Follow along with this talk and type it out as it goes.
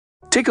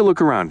Take a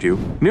look around you.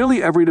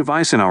 Nearly every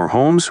device in our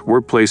homes,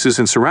 workplaces,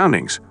 and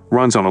surroundings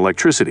runs on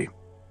electricity.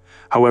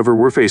 However,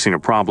 we're facing a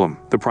problem.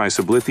 The price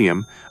of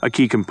lithium, a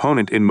key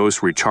component in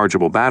most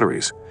rechargeable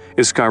batteries,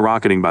 is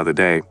skyrocketing by the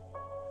day.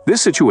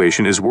 This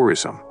situation is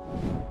worrisome.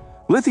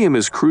 Lithium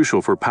is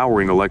crucial for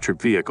powering electric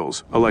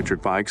vehicles,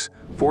 electric bikes,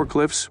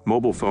 forklifts,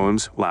 mobile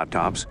phones,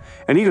 laptops,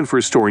 and even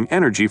for storing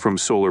energy from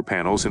solar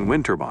panels and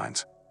wind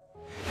turbines.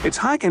 Its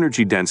high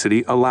energy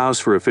density allows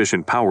for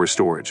efficient power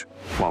storage,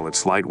 while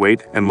its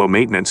lightweight and low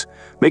maintenance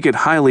make it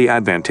highly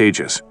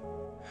advantageous.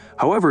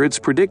 However, it's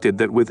predicted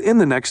that within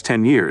the next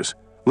 10 years,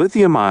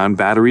 lithium-ion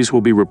batteries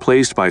will be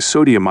replaced by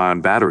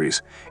sodium-ion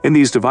batteries in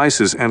these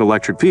devices and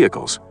electric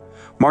vehicles,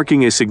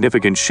 marking a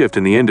significant shift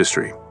in the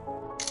industry.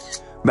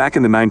 Back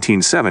in the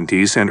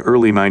 1970s and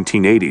early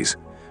 1980s,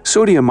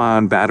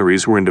 sodium-ion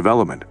batteries were in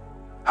development.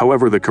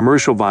 However, the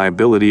commercial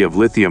viability of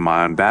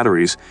lithium-ion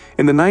batteries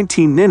in the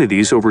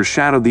 1990s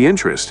overshadowed the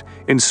interest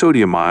in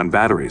sodium-ion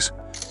batteries,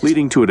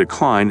 leading to a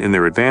decline in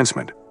their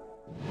advancement.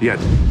 Yet,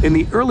 in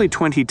the early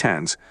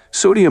 2010s,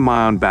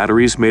 sodium-ion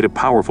batteries made a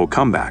powerful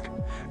comeback,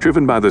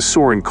 driven by the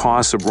soaring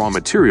costs of raw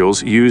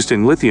materials used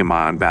in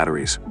lithium-ion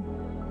batteries.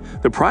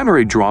 The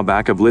primary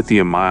drawback of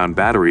lithium-ion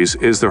batteries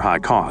is their high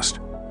cost.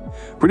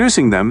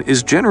 Producing them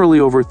is generally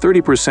over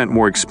 30%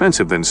 more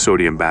expensive than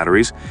sodium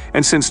batteries,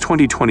 and since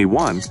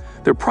 2021,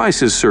 their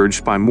price has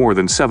surged by more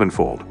than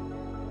sevenfold.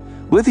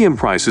 Lithium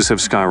prices have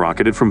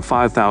skyrocketed from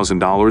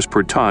 $5,000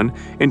 per ton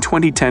in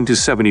 2010 to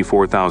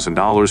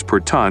 $74,000 per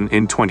ton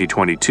in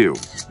 2022,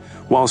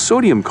 while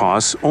sodium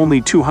costs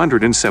only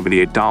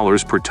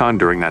 $278 per ton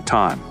during that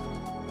time.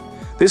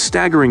 This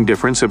staggering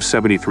difference of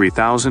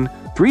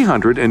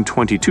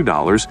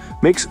 $73,322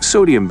 makes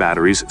sodium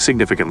batteries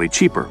significantly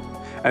cheaper,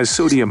 as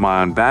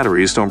sodium-ion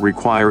batteries don't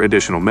require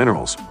additional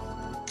minerals.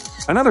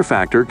 Another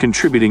factor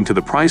contributing to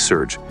the price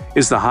surge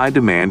is the high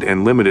demand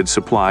and limited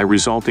supply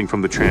resulting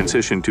from the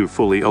transition to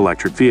fully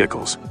electric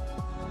vehicles.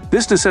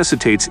 This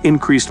necessitates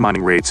increased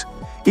mining rates,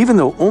 even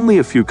though only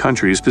a few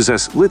countries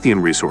possess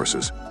lithium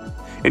resources.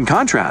 In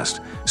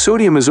contrast,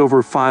 sodium is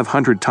over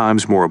 500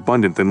 times more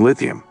abundant than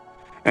lithium,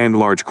 and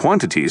large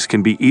quantities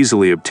can be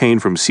easily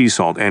obtained from sea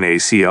salt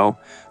NaCl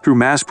through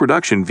mass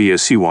production via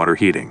seawater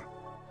heating.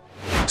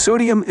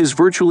 Sodium is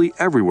virtually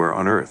everywhere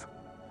on Earth.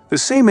 The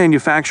same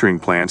manufacturing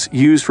plants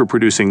used for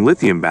producing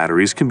lithium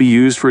batteries can be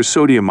used for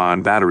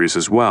sodium-ion batteries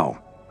as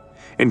well.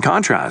 In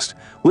contrast,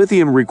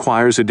 lithium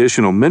requires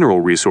additional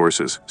mineral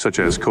resources such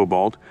as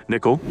cobalt,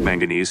 nickel,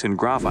 manganese, and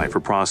graphite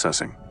for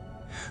processing.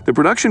 The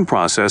production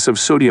process of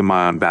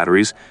sodium-ion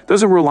batteries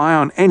doesn't rely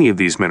on any of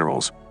these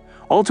minerals,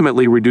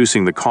 ultimately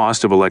reducing the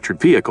cost of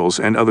electric vehicles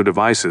and other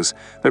devices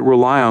that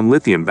rely on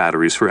lithium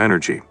batteries for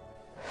energy.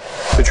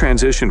 The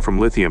transition from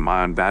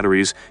lithium-ion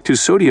batteries to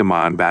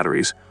sodium-ion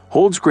batteries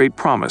holds great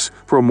promise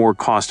for a more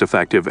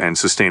cost-effective and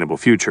sustainable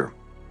future.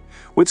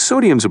 With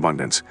sodium's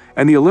abundance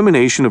and the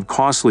elimination of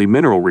costly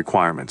mineral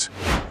requirements,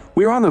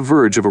 we are on the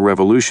verge of a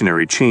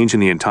revolutionary change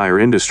in the entire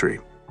industry.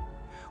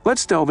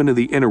 Let's delve into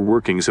the inner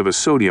workings of a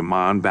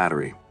sodium-ion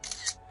battery.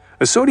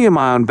 A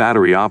sodium-ion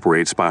battery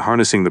operates by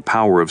harnessing the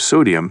power of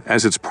sodium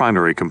as its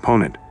primary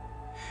component.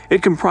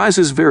 It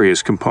comprises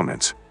various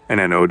components: an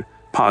anode,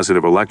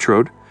 positive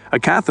electrode, a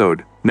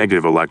cathode,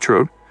 negative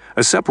electrode,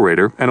 a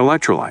separator, an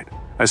electrolyte,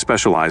 a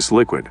specialized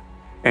liquid,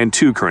 and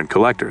two current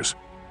collectors.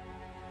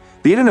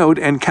 The anode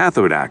and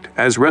cathode act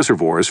as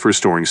reservoirs for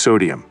storing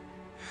sodium.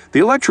 The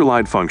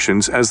electrolyte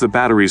functions as the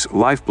battery's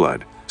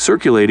lifeblood,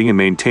 circulating and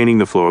maintaining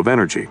the flow of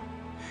energy.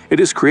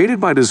 It is created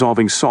by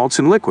dissolving salts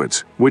in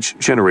liquids, which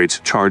generates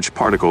charged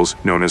particles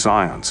known as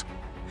ions.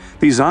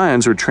 These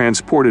ions are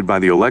transported by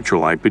the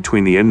electrolyte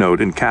between the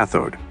anode and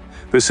cathode,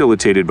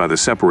 facilitated by the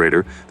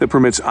separator that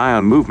permits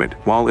ion movement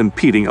while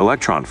impeding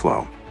electron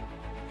flow.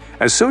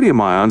 As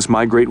sodium ions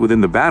migrate within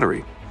the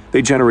battery,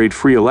 they generate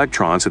free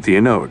electrons at the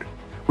anode,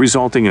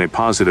 resulting in a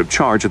positive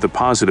charge at the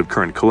positive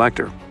current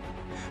collector.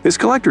 This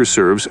collector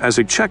serves as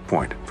a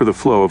checkpoint for the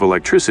flow of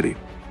electricity.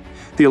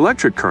 The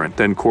electric current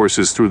then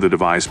courses through the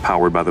device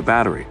powered by the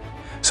battery,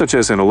 such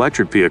as an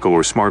electric vehicle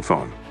or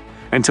smartphone,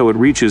 until it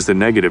reaches the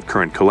negative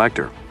current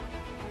collector.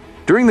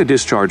 During the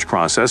discharge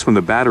process, when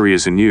the battery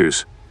is in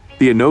use,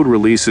 the anode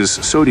releases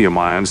sodium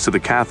ions to the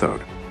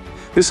cathode.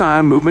 This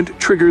ion movement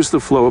triggers the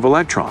flow of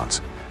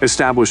electrons,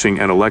 establishing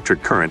an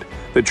electric current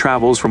that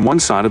travels from one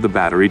side of the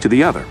battery to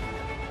the other.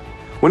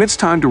 When it's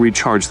time to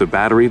recharge the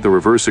battery, the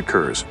reverse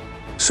occurs.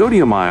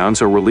 Sodium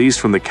ions are released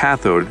from the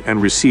cathode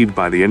and received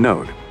by the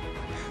anode.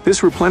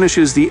 This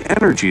replenishes the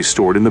energy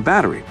stored in the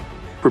battery,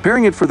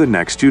 preparing it for the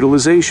next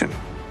utilization.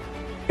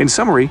 In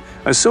summary,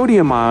 a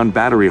sodium-ion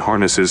battery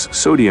harnesses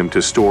sodium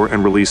to store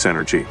and release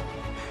energy.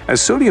 As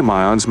sodium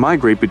ions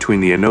migrate between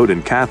the anode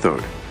and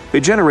cathode,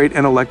 they generate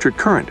an electric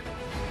current.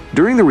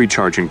 During the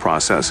recharging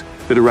process,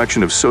 the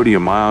direction of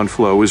sodium ion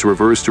flow is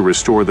reversed to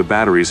restore the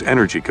battery's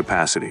energy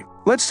capacity.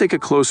 Let's take a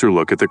closer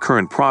look at the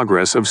current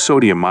progress of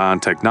sodium ion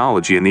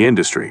technology in the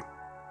industry.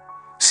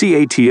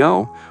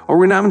 CATL, a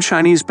renowned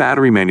Chinese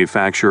battery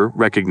manufacturer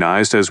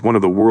recognized as one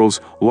of the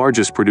world's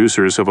largest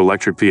producers of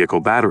electric vehicle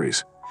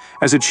batteries,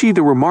 has achieved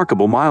a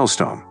remarkable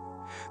milestone.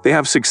 They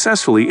have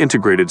successfully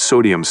integrated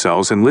sodium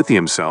cells and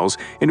lithium cells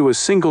into a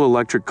single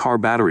electric car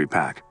battery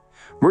pack,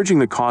 merging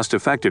the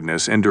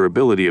cost-effectiveness and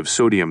durability of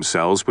sodium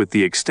cells with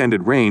the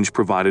extended range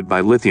provided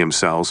by lithium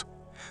cells.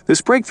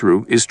 This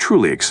breakthrough is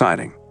truly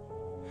exciting.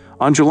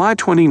 On July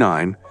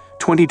 29,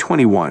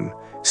 2021,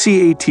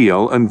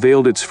 CATL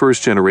unveiled its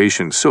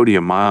first-generation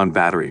sodium-ion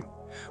battery,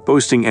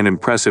 boasting an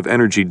impressive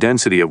energy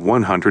density of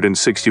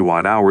 160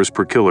 watt-hours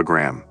per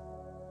kilogram.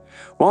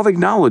 While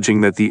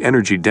acknowledging that the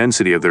energy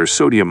density of their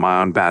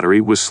sodium-ion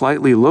battery was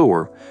slightly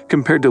lower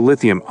compared to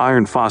lithium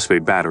iron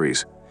phosphate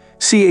batteries,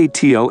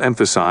 CATL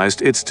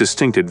emphasized its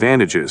distinct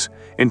advantages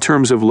in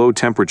terms of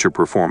low-temperature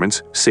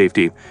performance,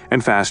 safety,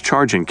 and fast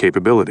charging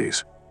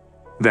capabilities.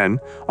 Then,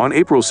 on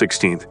April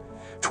 16,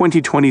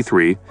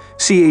 2023,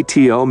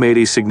 CATL made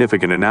a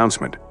significant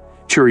announcement.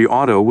 Chery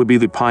Auto would be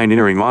the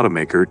pioneering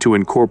automaker to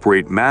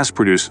incorporate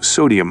mass-produced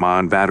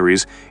sodium-ion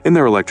batteries in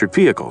their electric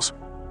vehicles.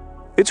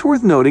 It's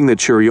worth noting that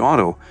Chery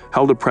Auto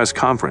held a press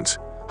conference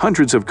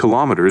hundreds of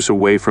kilometers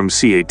away from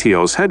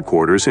CATL's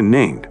headquarters in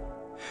Ningde.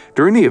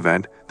 During the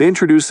event, they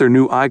introduced their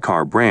new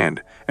iCar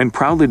brand and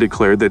proudly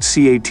declared that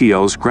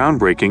CATL's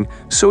groundbreaking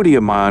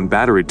sodium-ion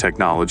battery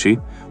technology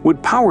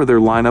would power their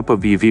lineup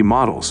of EV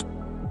models.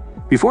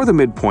 Before the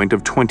midpoint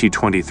of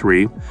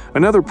 2023,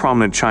 another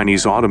prominent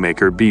Chinese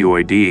automaker,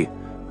 BYD,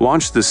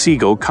 launched the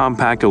Seagull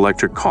compact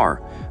electric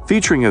car,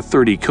 featuring a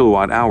 30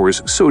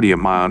 kWh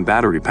sodium-ion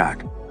battery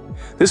pack.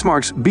 This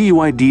marks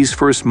BYD's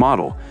first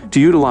model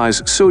to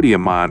utilize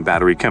sodium-ion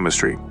battery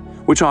chemistry,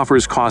 which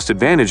offers cost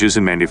advantages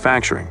in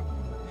manufacturing.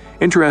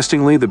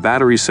 Interestingly, the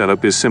battery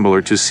setup is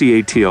similar to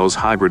CATL's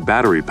hybrid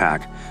battery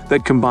pack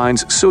that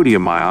combines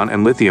sodium-ion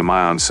and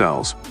lithium-ion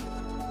cells.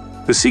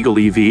 The Seagull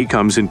EV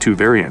comes in two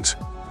variants.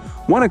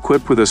 One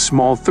equipped with a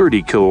small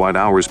 30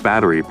 kWh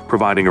battery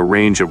providing a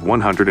range of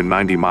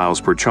 190 miles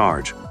per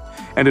charge,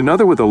 and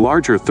another with a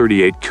larger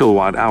 38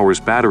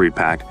 kWh battery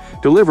pack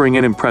delivering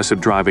an impressive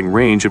driving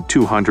range of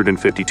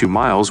 252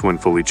 miles when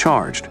fully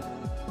charged.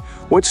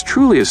 What's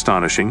truly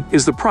astonishing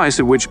is the price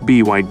at which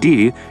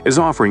BYD is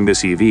offering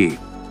this EV.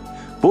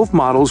 Both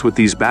models with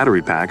these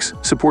battery packs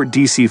support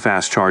DC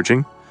fast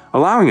charging,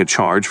 allowing a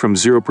charge from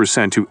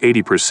 0% to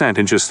 80%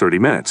 in just 30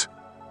 minutes.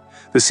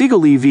 The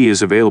Seagull EV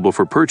is available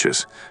for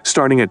purchase,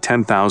 starting at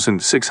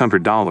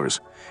 $10,600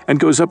 and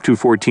goes up to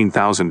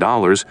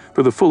 $14,000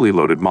 for the fully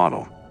loaded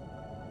model.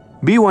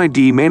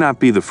 BYD may not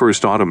be the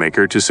first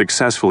automaker to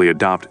successfully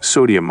adopt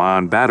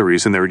sodium-ion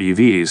batteries in their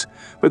EVs,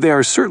 but they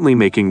are certainly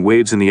making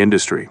waves in the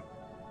industry.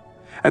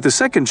 At the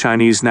second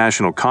Chinese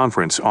National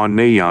Conference on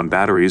Neon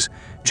Batteries,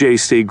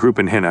 J-State Group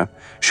and Hina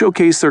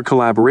showcased their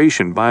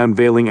collaboration by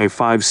unveiling a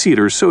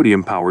 5-seater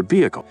sodium-powered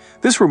vehicle.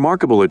 This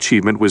remarkable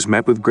achievement was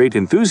met with great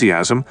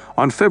enthusiasm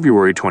on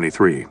February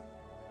 23.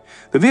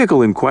 The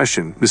vehicle in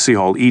question, the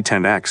Seagull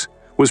E10X,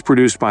 was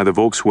produced by the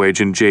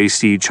Volkswagen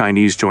J-State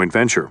Chinese joint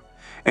venture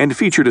and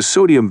featured a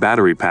sodium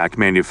battery pack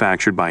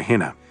manufactured by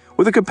Hina.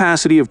 With a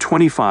capacity of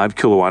 25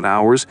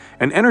 kWh,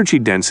 an energy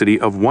density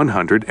of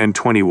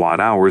 120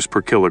 watt-hours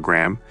per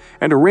kilogram,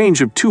 and a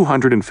range of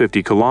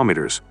 250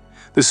 kilometers,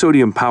 the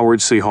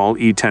sodium-powered Seagull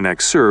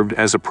E10X served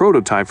as a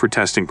prototype for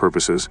testing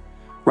purposes,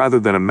 rather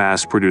than a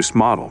mass-produced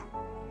model.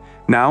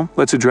 Now,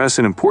 let's address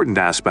an important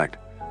aspect: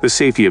 the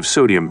safety of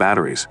sodium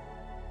batteries.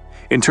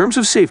 In terms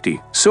of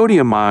safety,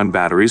 sodium-ion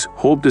batteries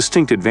hold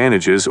distinct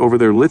advantages over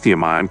their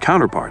lithium-ion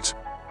counterparts.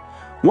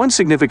 One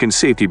significant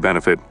safety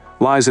benefit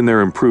lies in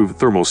their improved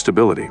thermal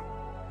stability.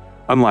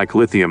 Unlike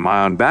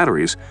lithium-ion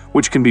batteries,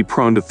 which can be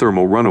prone to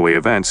thermal runaway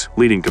events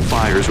leading to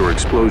fires or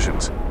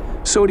explosions,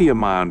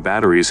 sodium-ion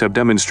batteries have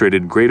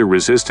demonstrated greater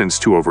resistance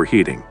to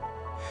overheating.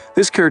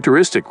 This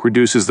characteristic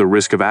reduces the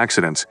risk of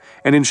accidents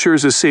and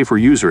ensures a safer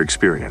user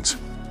experience.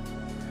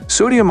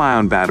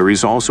 Sodium-ion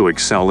batteries also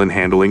excel in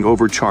handling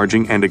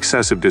overcharging and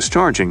excessive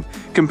discharging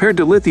compared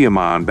to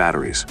lithium-ion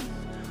batteries.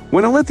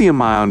 When a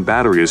lithium-ion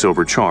battery is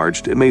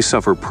overcharged, it may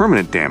suffer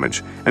permanent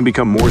damage and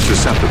become more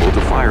susceptible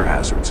to fire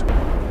hazards.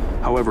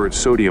 However,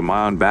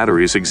 sodium-ion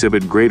batteries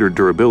exhibit greater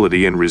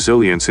durability and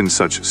resilience in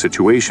such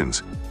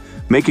situations,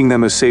 making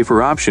them a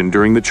safer option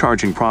during the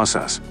charging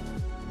process.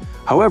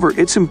 However,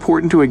 it's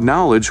important to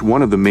acknowledge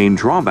one of the main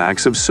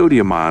drawbacks of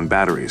sodium-ion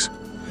batteries: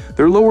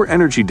 their lower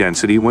energy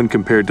density when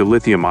compared to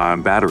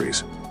lithium-ion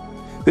batteries.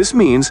 This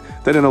means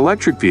that an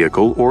electric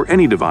vehicle or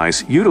any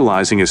device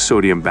utilizing a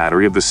sodium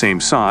battery of the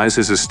same size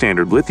as a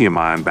standard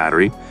lithium-ion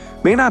battery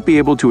may not be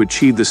able to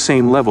achieve the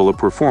same level of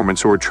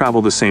performance or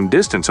travel the same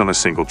distance on a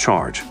single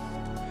charge.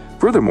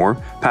 Furthermore,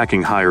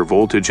 packing higher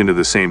voltage into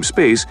the same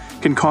space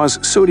can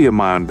cause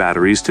sodium-ion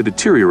batteries to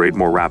deteriorate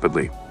more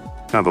rapidly.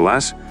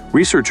 Nonetheless,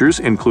 researchers,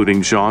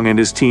 including Zhang and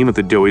his team at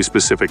the Doi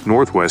Pacific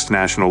Northwest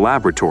National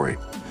Laboratory,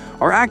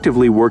 are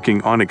actively working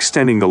on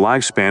extending the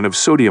lifespan of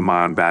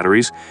sodium-ion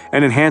batteries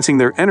and enhancing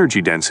their energy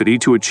density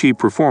to achieve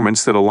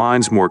performance that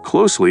aligns more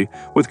closely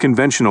with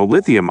conventional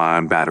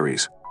lithium-ion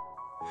batteries.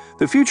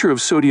 The future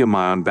of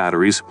sodium-ion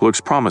batteries looks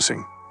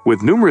promising,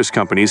 with numerous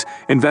companies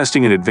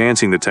investing in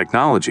advancing the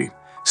technology,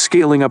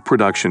 scaling up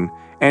production,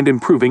 and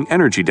improving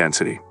energy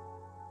density.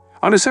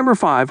 On December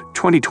 5,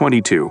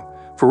 2022,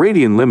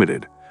 Faradian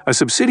Limited, a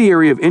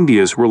subsidiary of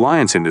India's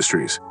Reliance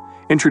Industries,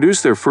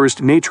 introduced their first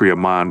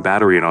lithium-ion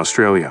battery in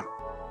Australia.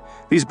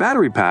 These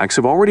battery packs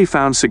have already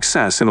found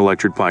success in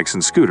electric bikes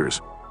and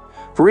scooters.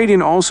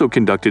 Faradion also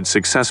conducted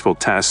successful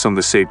tests on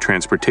the safe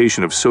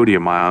transportation of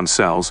sodium-ion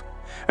cells,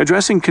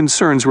 addressing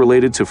concerns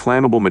related to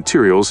flammable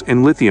materials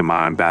in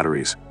lithium-ion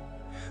batteries.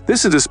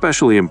 This is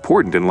especially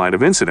important in light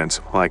of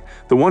incidents like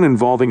the one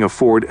involving a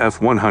Ford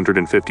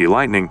F-150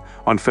 Lightning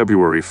on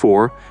February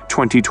 4,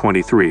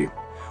 2023,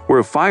 where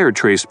a fire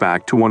traced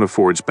back to one of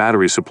Ford's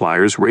battery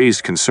suppliers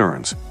raised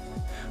concerns.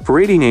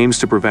 Faradion aims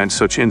to prevent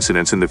such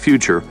incidents in the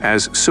future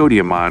as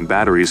sodium-ion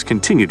batteries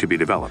continue to be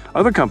developed.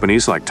 Other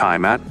companies like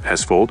Timat,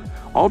 Esvolt,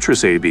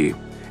 Ultras AB,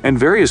 and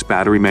various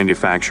battery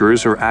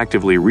manufacturers are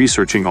actively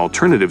researching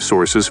alternative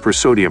sources for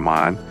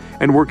sodium-ion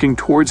and working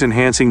towards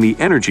enhancing the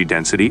energy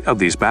density of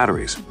these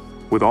batteries.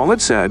 With all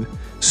that said,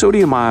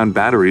 sodium-ion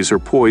batteries are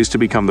poised to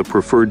become the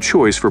preferred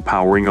choice for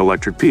powering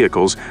electric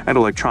vehicles and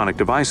electronic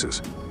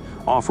devices,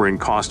 offering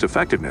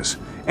cost-effectiveness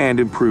and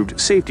improved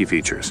safety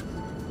features.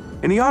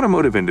 In the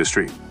automotive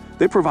industry,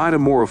 they provide a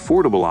more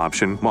affordable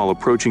option while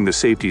approaching the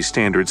safety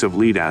standards of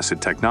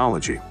lead-acid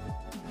technology.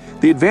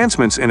 The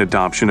advancements and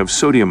adoption of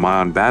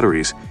sodium-ion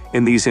batteries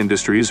in these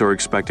industries are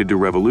expected to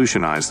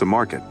revolutionize the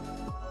market.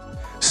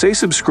 Stay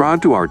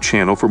subscribed to our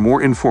channel for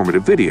more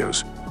informative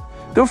videos.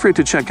 Don't forget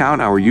to check out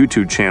our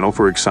YouTube channel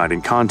for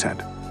exciting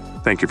content.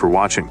 Thank you for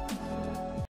watching.